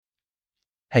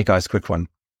Hey guys, quick one.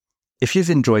 If you've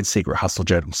enjoyed Secret Hustle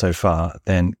Journal so far,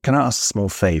 then can I ask a small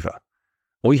favor?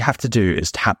 All you have to do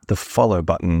is tap the follow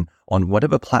button on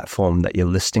whatever platform that you're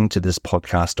listening to this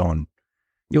podcast on.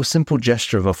 Your simple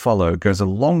gesture of a follow goes a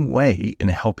long way in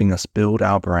helping us build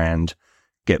our brand,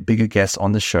 get bigger guests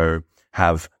on the show,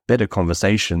 have better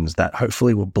conversations that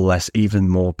hopefully will bless even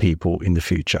more people in the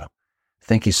future.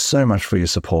 Thank you so much for your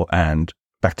support, and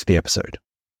back to the episode.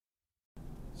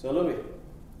 So Louis,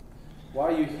 why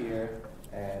are you here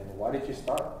and why did you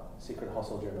start Secret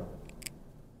Hustle Journal?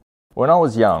 When I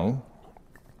was young,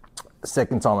 the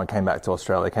second time I came back to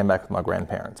Australia, I came back with my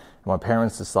grandparents. My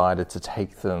parents decided to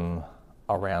take them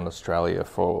around Australia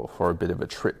for a bit of a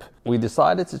trip. We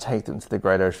decided to take them to the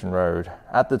Great Ocean Road.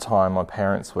 At the time, my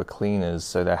parents were cleaners,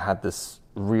 so they had this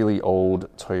really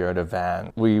old Toyota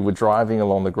van. We were driving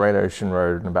along the Great Ocean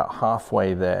Road, and about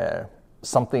halfway there,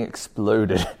 something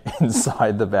exploded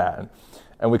inside the van.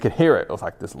 And we could hear it. It was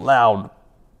like this loud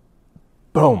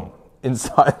boom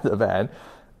inside the van.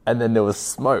 And then there was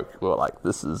smoke. We were like,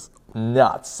 this is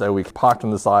nuts. So we parked on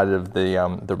the side of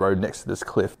the road next to this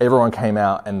cliff. Everyone came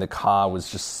out and the car was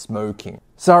just smoking.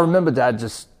 So I remember Dad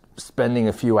just spending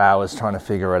a few hours trying to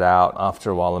figure it out.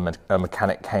 After a while, a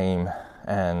mechanic came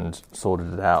and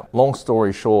sorted it out. Long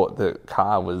story short, the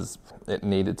car it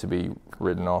needed to be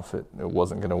written off. It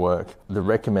wasn't going to work. The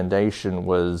recommendation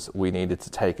was we needed to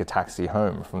take a taxi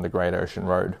home from the Great Ocean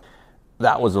Road.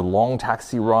 That was a long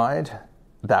taxi ride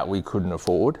that we couldn't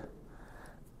afford.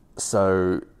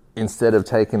 So instead of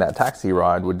taking that taxi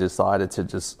ride, we decided to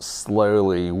just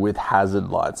slowly, with hazard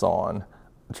lights on,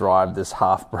 drive this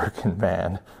half-broken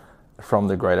van from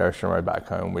the Great Ocean Road back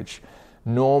home, which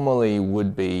normally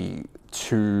would be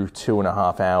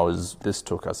 2.5 hours. This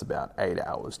took us about 8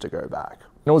 hours to go back.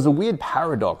 And it was a weird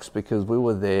paradox because we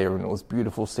were there and it was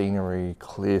beautiful scenery,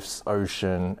 cliffs,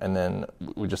 ocean, and then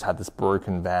we just had this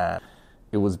broken van.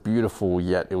 It was beautiful,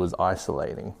 yet it was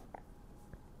isolating.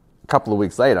 A couple of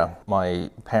weeks later, my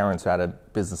parents had a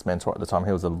business mentor at the time.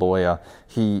 He was a lawyer.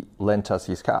 He lent us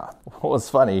his car. What was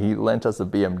funny, he lent us a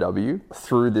BMW.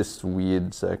 Through this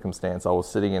weird circumstance, I was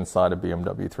sitting inside a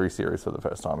BMW 3 Series for the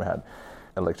first time. It had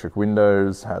electric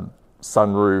windows, had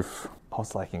sunroof. I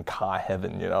was like in car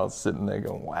heaven, I was sitting there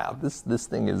going, wow, this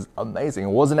thing is amazing.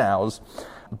 It wasn't ours,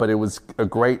 but it was a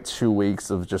great 2 weeks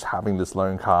of just having this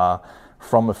loan car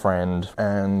from a friend.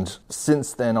 And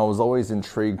since then, I was always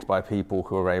intrigued by people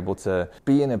who are able to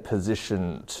be in a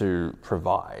position to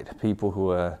provide, people who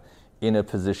are in a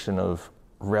position of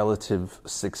relative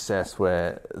success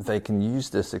where they can use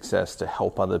their success to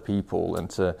help other people and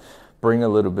to bring a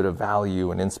little bit of value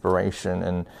and inspiration.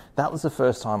 And that was the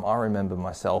first time I remember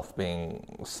myself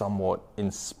being somewhat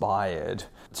inspired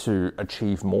to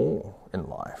achieve more in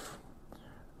life.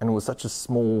 And it was such a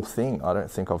small thing. I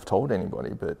don't think I've told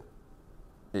anybody, but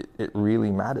it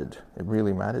really mattered. It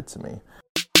really mattered to me.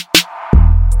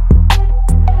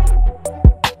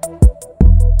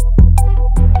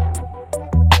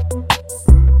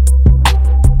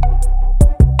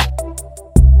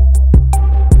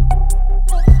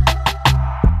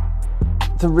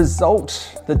 The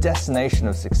result, the destination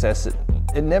of success,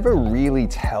 it never really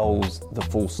tells the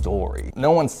full story.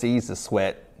 No one sees the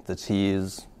sweat, the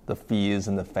tears, the fears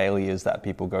and the failures that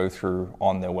people go through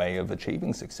on their way of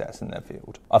achieving success in their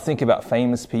field. I think about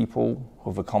famous people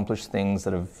who've accomplished things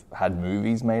that have had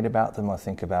movies made about them. I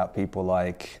think about people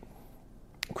like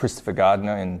Christopher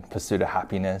Gardner in Pursuit of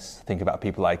Happiness. I think about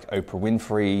people like Oprah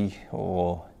Winfrey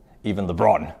or even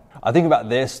LeBron. I think about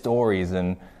their stories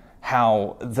and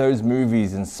how those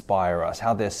movies inspire us,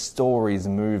 how their stories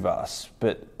move us,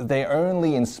 but they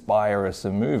only inspire us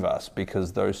and move us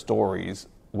because those stories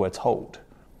were told.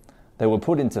 They were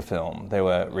put into film, they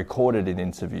were recorded in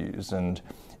interviews, and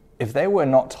if they were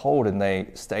not told and they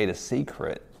stayed a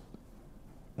secret,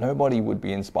 nobody would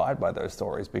be inspired by those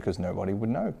stories because nobody would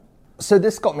know. So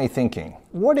this got me thinking,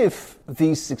 what if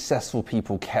these successful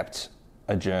people kept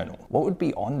a journal? What would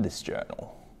be on this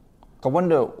journal? I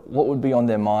wonder what would be on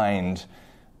their mind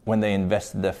when they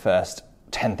invested their first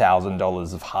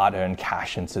 $10,000 of hard-earned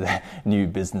cash into their new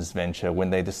business venture,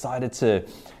 when they decided to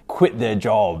quit their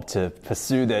job to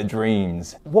pursue their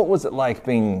dreams. What was it like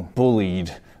being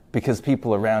bullied because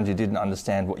people around you didn't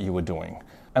understand what you were doing?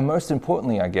 And most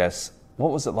importantly, I guess,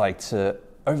 what was it like to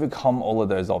overcome all of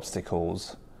those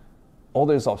obstacles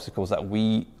that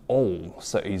we all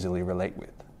so easily relate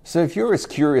with? So if you're as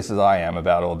curious as I am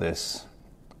about all this,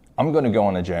 I'm going to go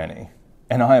on a journey,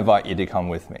 and I invite you to come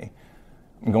with me.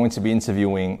 I'm going to be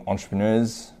interviewing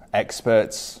entrepreneurs,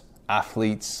 experts,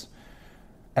 athletes,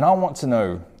 and I want to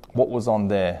know what was on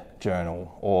their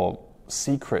journal or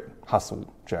secret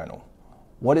hustle journal.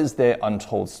 What is their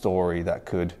untold story that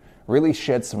could really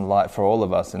shed some light for all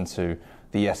of us into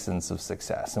the essence of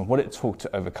success and what it took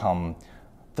to overcome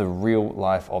the real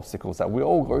life obstacles that we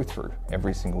all go through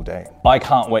every single day. I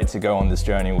can't wait to go on this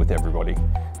journey with everybody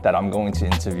that I'm going to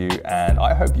interview, and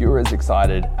I hope you're as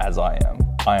excited as I am.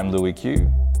 I am Louis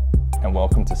Q, and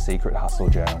welcome to Secret Hustle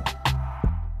Journal.